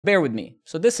bear with me.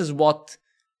 So this is what,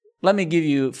 let me give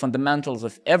you fundamentals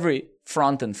of every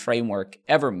front-end framework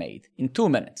ever made in 2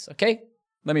 minutes, okay?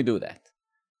 Let me do that.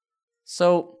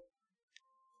 So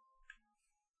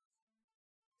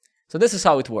this is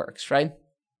how it works, right?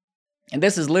 And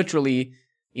this is literally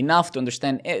enough to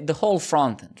understand the whole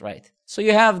front end, right? So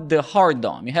you have the hard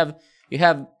DOM, you have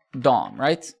DOM,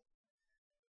 right?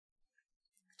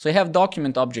 So you have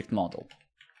document object model.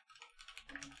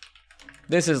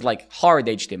 This is like hard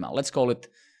HTML. Let's call it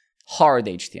hard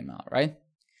HTML, right?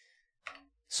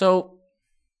 So,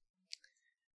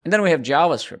 and then we have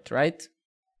JavaScript, right?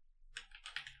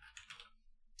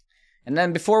 And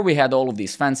then before we had all of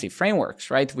these fancy frameworks,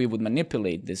 right, we would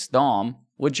manipulate this DOM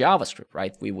with JavaScript,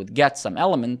 right? We would get some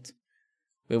element.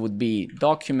 We would be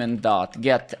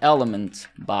document.getElement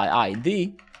by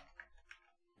ID,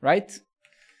 right?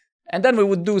 And then we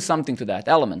would do something to that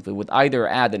element. We would either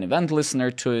add an event listener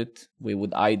to it, we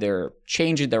would either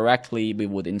change it directly, we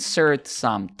would insert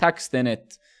some text in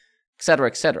it,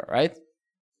 etc., right?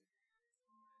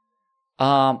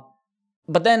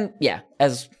 But then, yeah,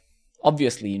 as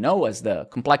obviously, you know, as the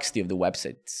complexity of the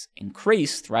websites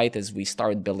increased, right, as we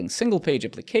started building single-page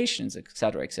applications,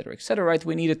 etc., right,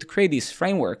 we needed to create these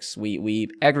frameworks. We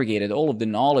aggregated all of the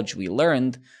knowledge we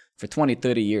learned for 20,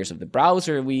 30 years of the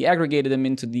browser. We aggregated them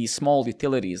into these small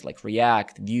utilities like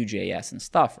React, Vue.js, and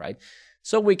stuff, right?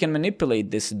 So we can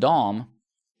manipulate this DOM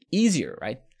easier,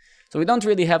 right? So we don't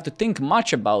really have to think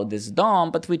much about this DOM,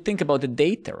 but we think about the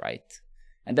data, right?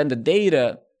 And then the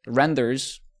data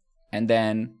renders, and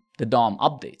then the DOM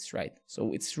updates, right?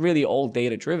 So it's really all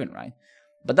data-driven, right?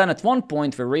 But then at one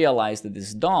point, we realized that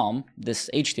this DOM, this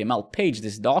HTML page,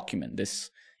 this document, this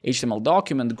HTML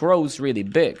document grows really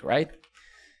big, right?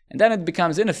 And then it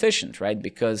becomes inefficient, right?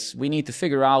 Because we need to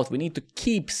figure out, we need to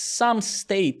keep some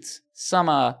state,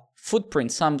 some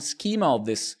footprint, some schema of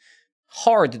this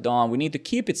hard DOM. We need to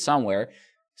keep it somewhere.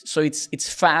 So it's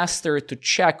faster to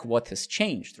check what has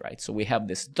changed, right? So we have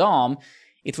this DOM.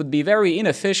 It would be very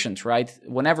inefficient, right?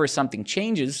 Whenever something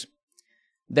changes,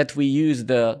 that we use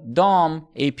the DOM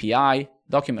API,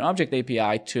 document object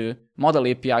API, to model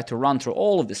API to run through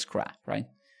all of this crap, right?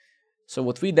 So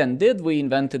what we then did, we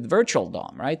invented virtual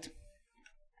DOM, right?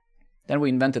 Then we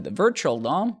invented the virtual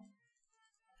DOM.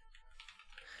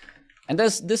 And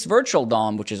this virtual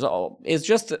DOM, which is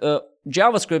just a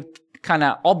JavaScript kind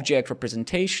of object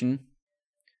representation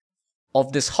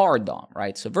of this hard DOM,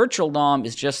 right? So virtual DOM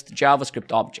is just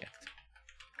JavaScript object.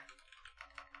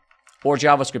 Or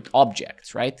JavaScript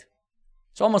objects, right?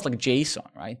 It's almost like JSON,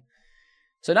 right?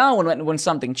 So now when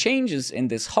something changes in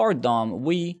this hard DOM,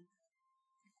 we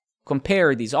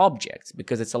compare these objects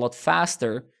because it's a lot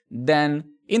faster than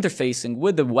interfacing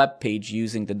with the web page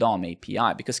using the DOM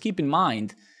API. Because keep in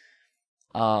mind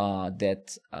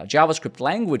that JavaScript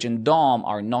language and DOM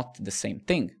are not the same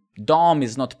thing. DOM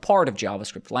is not part of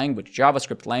JavaScript language.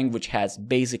 JavaScript language has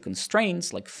basic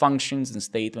constraints like functions and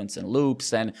statements and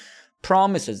loops and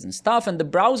promises and stuff, and the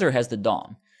browser has the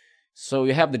DOM. So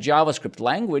you have the JavaScript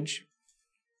language.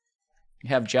 You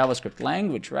have JavaScript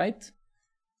language, right?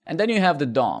 And then you have the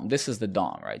DOM. This is the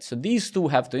DOM, right? So these two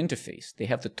have to interface. They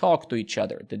have to talk to each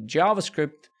other. The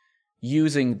JavaScript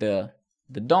using the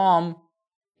DOM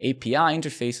API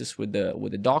interfaces with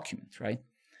the document, right?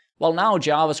 Well, now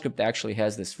JavaScript actually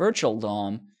has this virtual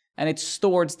DOM, and it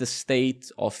stores the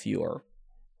state of your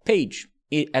page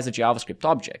as a JavaScript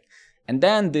object. And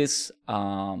then this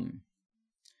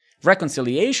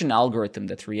reconciliation algorithm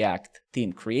that React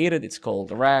team created, it's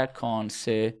called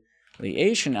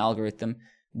reconciliation algorithm,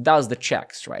 does the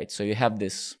checks, right? So you have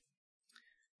this,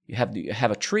 you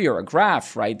have a tree or a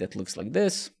graph, right, that looks like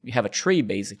this. You have a tree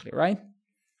basically, right?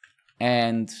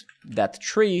 And that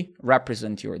tree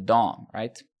represents your DOM,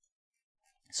 right?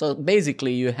 So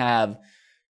basically you have,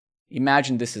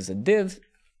 imagine this is a div,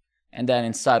 and then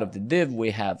inside of the div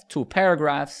we have two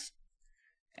paragraphs,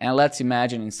 and let's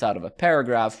imagine inside of a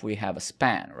paragraph we have a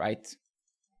span, right?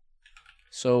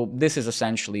 So this is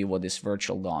essentially what this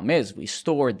virtual DOM is. We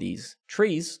store these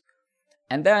trees,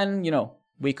 and then, you know,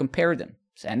 we compare them.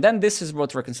 And then this is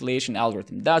what reconciliation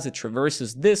algorithm does. It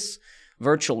traverses this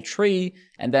virtual tree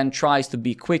and then tries to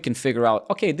be quick and figure out,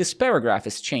 okay, this paragraph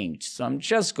has changed. So I'm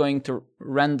just going to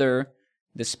render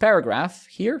this paragraph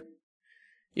here,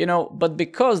 you know, but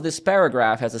because this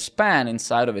paragraph has a span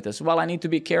inside of it as well, I need to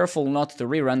be careful not to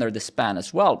re-render the span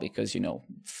as well, because, you know,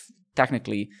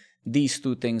 technically these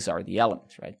two things are the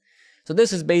elements, right? So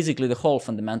this is basically the whole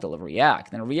fundamental of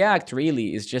React. And React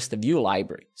really is just a Vue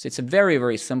library. So it's a very,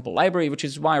 very simple library, which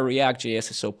is why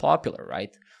React.js is so popular,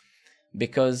 right?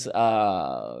 because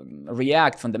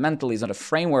React fundamentally is not a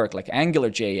framework like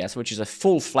AngularJS, which is a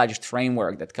full-fledged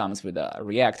framework that comes with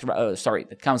a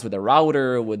that comes with a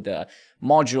router, with the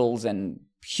modules and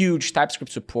huge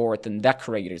TypeScript support and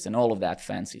decorators and all of that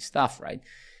fancy stuff, right?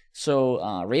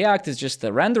 So React is just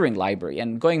a rendering library,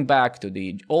 and going back to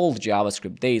the old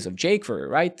JavaScript days of jQuery,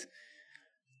 right?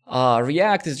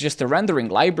 React is just a rendering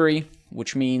library,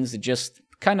 which means it just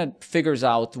kind of figures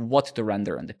out what to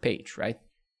render on the page, right?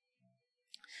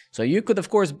 So you could, of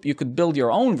course, you could build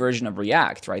your own version of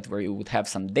React, right, where you would have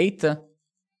some data.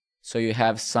 So you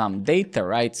have some data,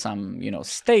 right, some,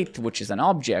 state, which is an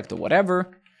object or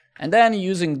whatever. And then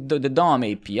using the DOM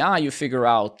API, you figure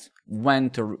out when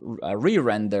to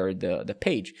re-render the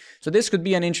page. So this could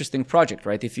be an interesting project,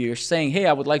 right? If you're saying, hey,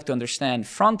 I would like to understand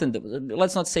frontend,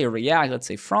 let's not say React, let's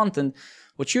say frontend.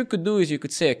 What you could do is you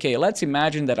could say, okay, let's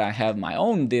imagine that I have my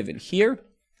own div in here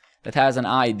that has an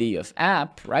ID of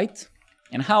app, right?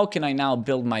 And how can I now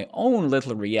build my own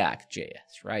little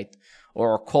React.js, right?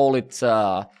 Or call it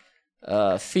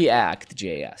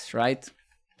Fiact.js, right?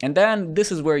 And then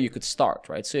this is where you could start,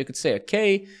 right? So you could say,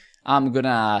 okay, I'm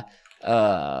gonna,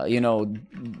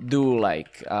 do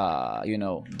like,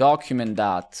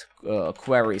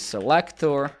 document.query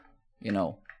selector,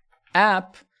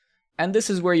 app. And this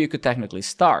is where you could technically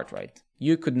start, right?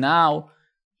 You could now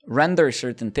render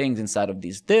certain things inside of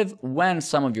this div when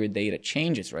some of your data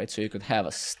changes, right? So you could have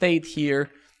a state here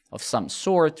of some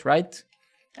sort, right?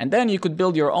 And then you could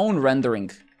build your own rendering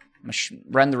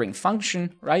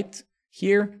function, right?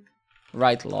 Here,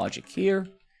 write logic here,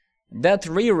 that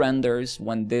re-renders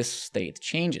when this state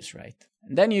changes, right?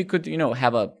 And then you could,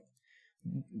 have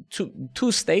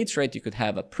two states, right? You could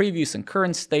have a previous and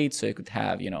current state, so you could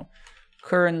have,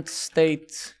 current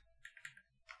state,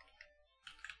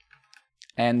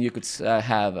 and you could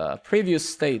have a previous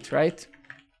state, right?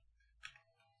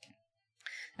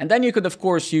 And then you could, of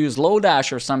course, use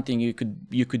Lodash or something. You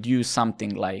could use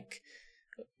something like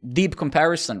deep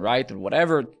comparison, right, or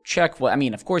whatever. Check what,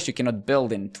 of course, you cannot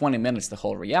build in 20 minutes the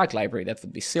whole React library. That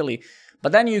would be silly.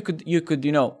 But then you could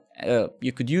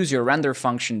use your render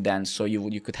function then, so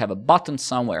you could have a button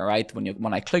somewhere, right?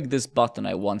 When I click this button,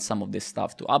 I want some of this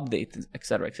stuff to update,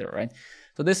 etc., right?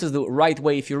 So this is the right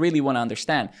way if you really want to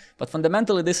understand. But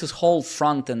fundamentally, this is whole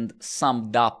front end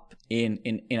summed up in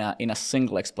a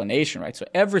single explanation, right? So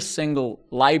every single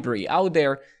library out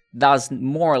there does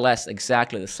more or less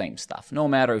exactly the same stuff, no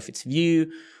matter if it's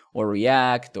Vue or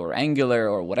React or Angular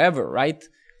or whatever, right?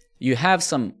 You have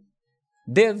some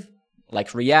div,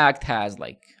 like React has,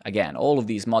 like, again, all of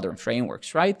these modern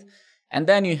frameworks, right? And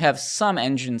then you have some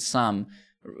engine, some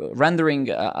rendering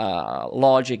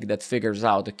logic that figures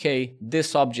out, okay,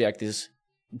 this object is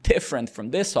different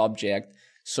from this object.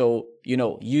 So,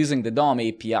 using the DOM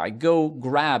API, go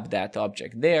grab that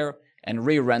object there and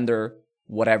re-render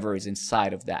whatever is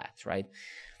inside of that, right?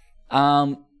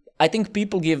 I think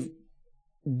people give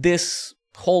this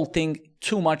whole thing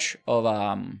too much of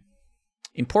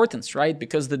importance, right?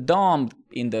 Because the DOM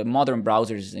in the modern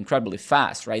browsers is incredibly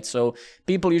fast, right? So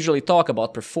people usually talk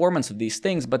about performance of these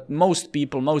things, but most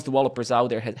developers out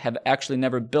there have actually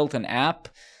never built an app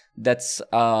that's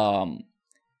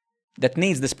that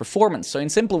needs this performance. So in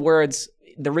simple words,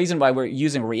 the reason why we're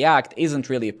using React isn't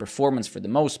really a performance for the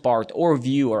most part, or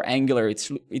Vue or Angular.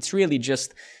 It's really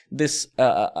just this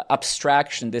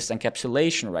abstraction, this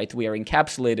encapsulation, right? We are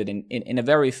encapsulated in a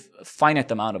very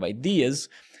finite amount of ideas,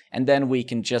 and then we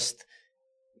can just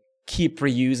keep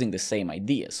reusing the same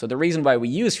ideas. So the reason why we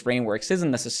use frameworks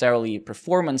isn't necessarily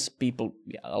performance.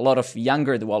 A lot of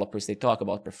younger developers, they talk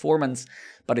about performance,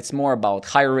 but it's more about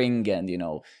hiring and,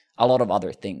 a lot of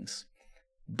other things.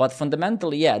 But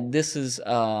fundamentally, yeah, this is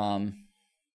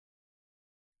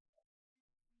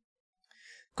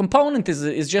component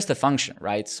is just a function,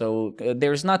 right? So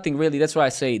there's nothing really, that's why I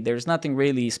say there's nothing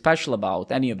really special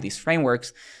about any of these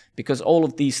frameworks, because all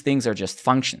of these things are just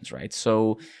functions, right?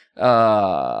 So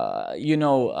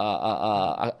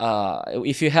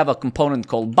if you have a component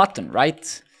called button,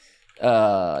 right?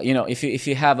 If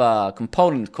you have a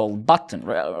component called button,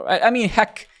 right?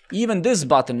 Heck, even this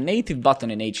button, native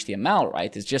button in HTML,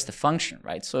 right, is just a function,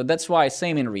 right? So that's why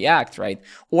same in React, right?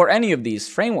 Or any of these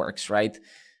frameworks, right?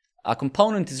 A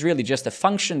component is really just a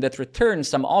function that returns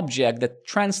some object that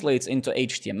translates into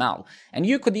HTML. And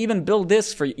you could even build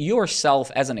this for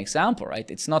yourself as an example, right?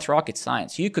 It's not rocket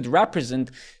science. You could represent,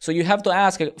 so you have to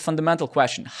ask a fundamental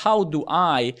question. How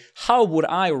would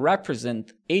I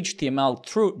represent HTML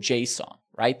through JSON,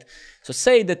 right? So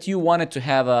say that you wanted to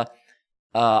have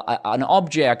an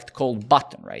object called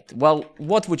button, right? Well,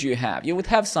 what would you have? You would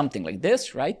have something like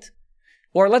this, right?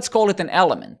 or let's call it an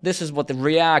element. This is what the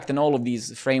React and all of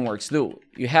these frameworks do.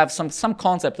 You have some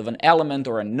concept of an element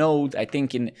or a node. I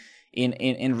think in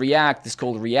React, it's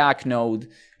called React node.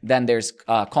 Then there's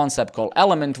a concept called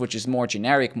element, which is more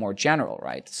generic, more general,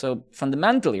 right? So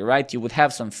fundamentally, right, you would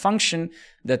have some function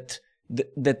that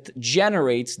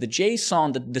generates the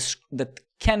JSON that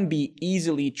can be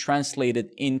easily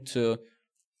translated into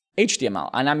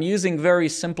HTML. And I'm using very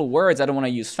simple words. I don't want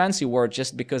to use fancy words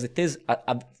just because it is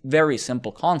a very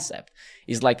simple concept.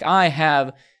 It's like I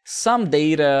have some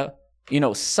data,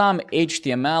 some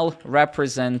HTML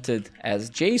represented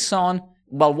as JSON.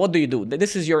 Well, what do?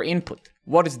 This is your input.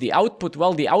 What is the output?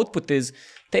 Well, the output is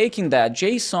taking that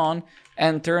JSON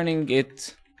and turning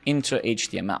it into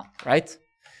HTML, right?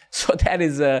 So that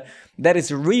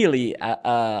is really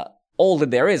all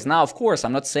that there is. Now, of course,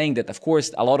 I'm not saying that, of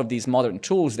course, a lot of these modern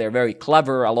tools, they're very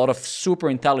clever. A lot of super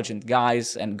intelligent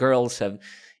guys and girls have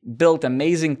built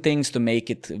amazing things to make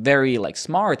it very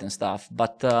smart and stuff.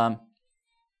 But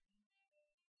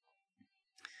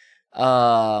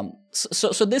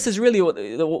so this is really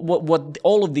what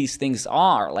all of these things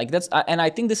are. And I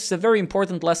think this is a very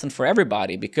important lesson for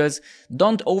everybody, because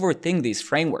don't overthink these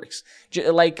frameworks.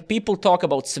 Like people talk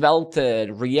about Svelte,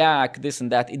 React, this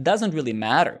and that. It doesn't really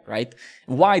matter, right?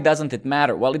 Why doesn't it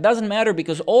matter? Well, it doesn't matter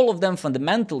because all of them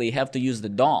fundamentally have to use the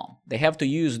DOM. They have to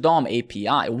use DOM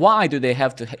API. Why do they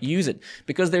have to use it?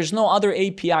 Because there's no other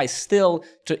API still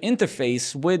to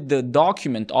interface with the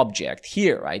document object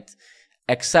here, right?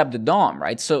 Except the DOM,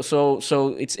 right? So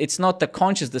it's not the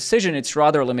conscious decision, it's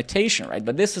rather a limitation, right?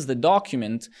 But this is the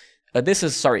document, this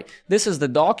is the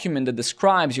document that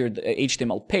describes your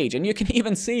HTML page. And you can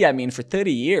even see, I mean, for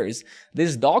 30 years,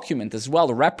 this document as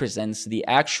well represents the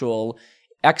actual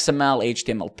XML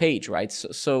HTML page, right?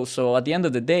 So at the end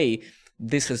of the day,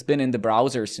 this has been in the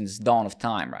browser since dawn of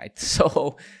time, right?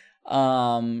 So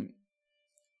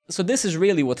this is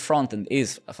really what frontend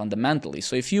is fundamentally.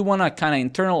 So if you want to kind of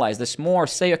internalize this more,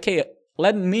 say, okay,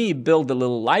 let me build a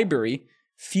little library,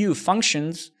 few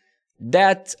functions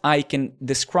that I can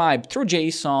describe through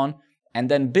JSON, and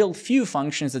then build few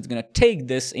functions that's going to take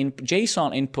this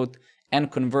JSON input and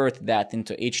convert that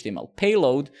into HTML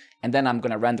payload, and then I'm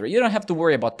going to render it. You don't have to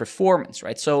worry about performance,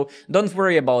 right? So don't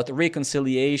worry about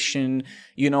reconciliation,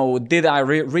 did I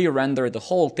re-render the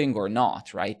whole thing or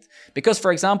not, right? Because,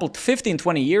 for example, 15,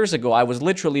 20 years ago, I was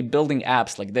literally building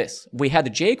apps like this. We had a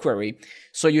jQuery,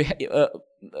 so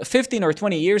 15 or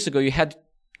 20 years ago, you had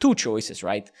two choices,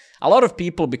 right? A lot of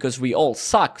people, because we all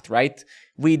sucked, right?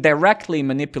 We directly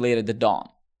manipulated the DOM.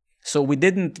 So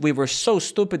we were so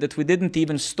stupid that we didn't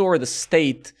even store the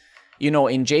state, in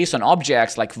JSON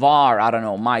objects like var, I don't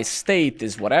know, my state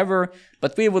is whatever,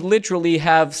 but we would literally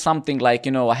have something like,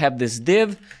 I have this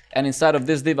div, and inside of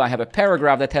this div I have a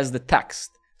paragraph that has the text.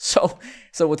 So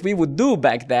what we would do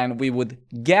back then, we would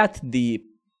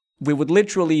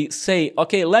literally say,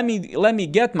 okay, let me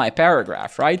get my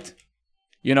paragraph, right?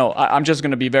 I'm just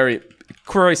going to be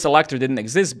query selector didn't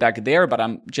exist back there, but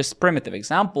I'm just primitive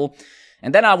example.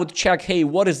 And then I would check, hey,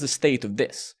 what is the state of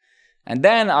this? And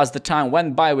then as the time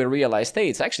went by, we realized, hey,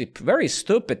 it's actually very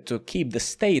stupid to keep the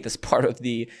state as part of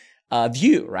the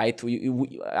view, right?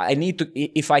 I need to,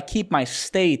 if I keep my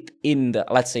state in the,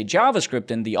 let's say, JavaScript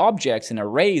and the objects and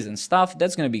arrays and stuff,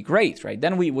 that's going to be great, right?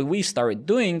 Then what we started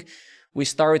doing, we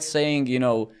started saying,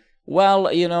 well,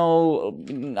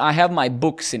 I have my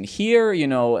books in here,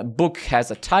 a book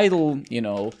has a title,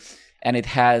 and it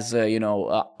has,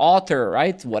 author,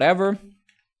 right? Whatever.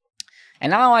 And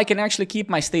now I can actually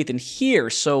keep my state in here.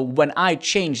 So when I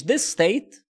change this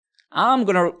state, I'm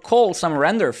going to call some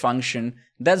render function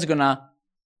that's going to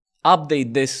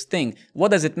update this thing. What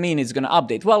does it mean it's going to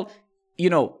update? Well,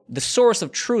 the source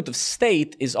of truth of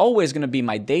state is always going to be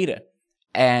my data.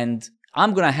 And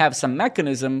I'm going to have some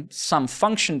mechanism, some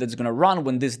function that's going to run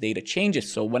when this data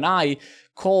changes. So when I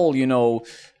call,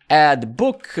 add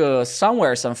book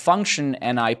somewhere, some function,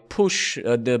 and I push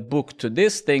the book to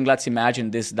this thing, let's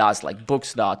imagine this does like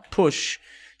books.push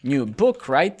new book,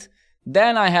 right?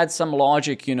 Then I had some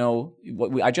logic,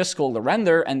 what I just called the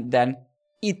render, and then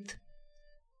it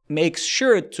makes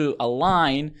sure to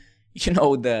align,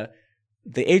 the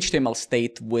HTML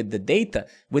state with the data.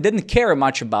 We didn't care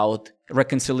much about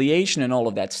reconciliation and all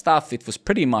of that stuff. It was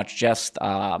pretty much just,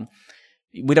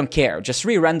 we don't care. Just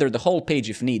re-render the whole page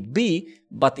if need be,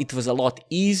 but it was a lot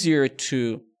easier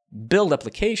to build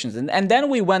applications. And then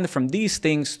we went from these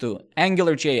things to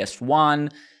AngularJS 1,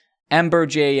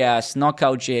 Ember.js,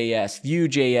 Knockout.js,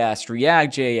 Vue.js,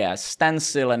 React.js,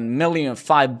 Stencil, and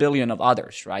 5 billion of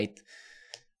others, right?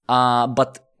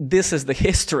 But this is the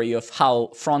history of how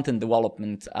front-end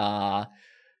development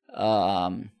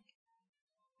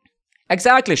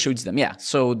Exactly, shoots them, yeah.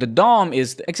 So the DOM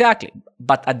is, exactly.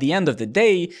 But at the end of the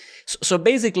day, so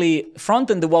basically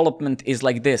front-end development is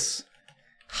like this.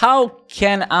 How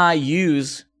can I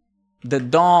use the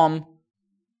DOM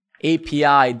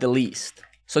API the least?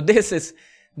 So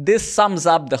this sums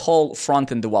up the whole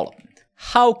front-end development.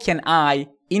 How can I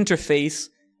interface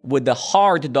with the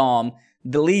hard DOM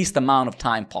the least amount of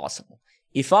time possible?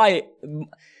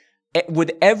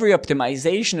 With every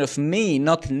optimization of me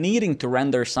not needing to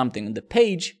render something on the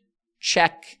page,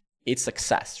 check its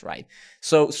success, right?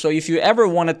 So if you ever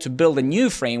wanted to build a new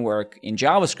framework in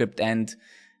JavaScript and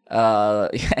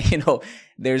you know,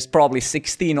 there's probably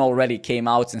 16 already came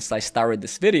out since I started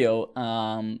this video,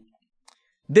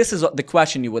 this is the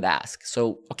question you would ask.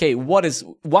 So, okay,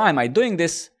 why am I doing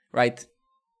this, right?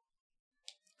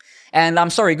 And I'm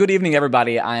sorry, good evening,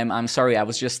 everybody. I'm sorry, I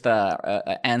was just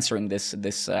answering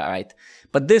this, right?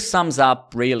 But this sums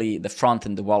up really the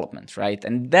front-end development, right?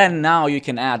 And then now you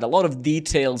can add a lot of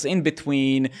details in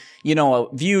between, you know,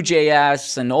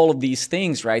 Vue.js and all of these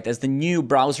things, right? As the new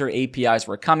browser APIs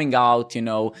were coming out, you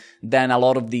know, then a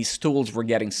lot of these tools were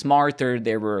getting smarter.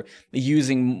 They were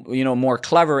using, you know, more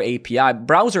clever API.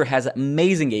 Browser has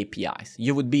amazing APIs.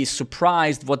 You would be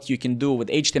surprised what you can do with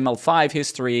HTML5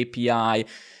 history API,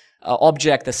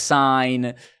 object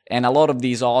assign, and a lot of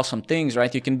these awesome things,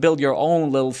 right? You can build your own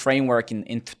little framework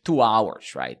in 2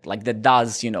 hours, right? Like that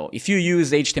does, you know, if you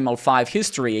use HTML5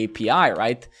 history API,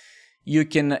 right? You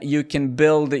can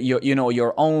build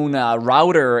your own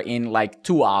router in like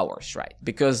 2 hours, right?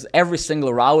 Because every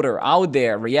single router out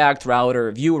there, React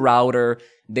router, Vue router,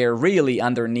 they're really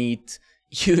underneath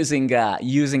using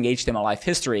HTML5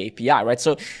 history API, right?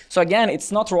 So again,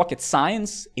 it's not rocket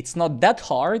science. It's not that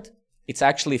hard. It's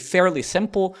actually fairly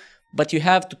simple, but you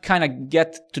have to kind of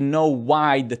get to know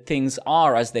why the things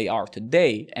are as they are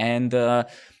today. And the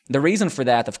reason for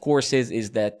that, of course,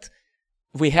 is that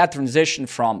we had transition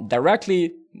from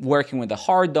directly working with the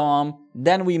hard DOM,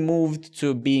 then we moved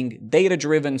to being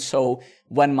data-driven. So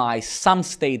when my some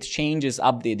state changes,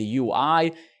 update the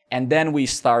UI, and then we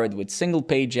started with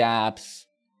single-page apps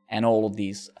and all of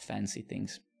these fancy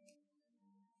things.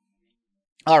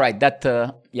 All right,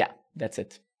 yeah, that's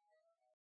it.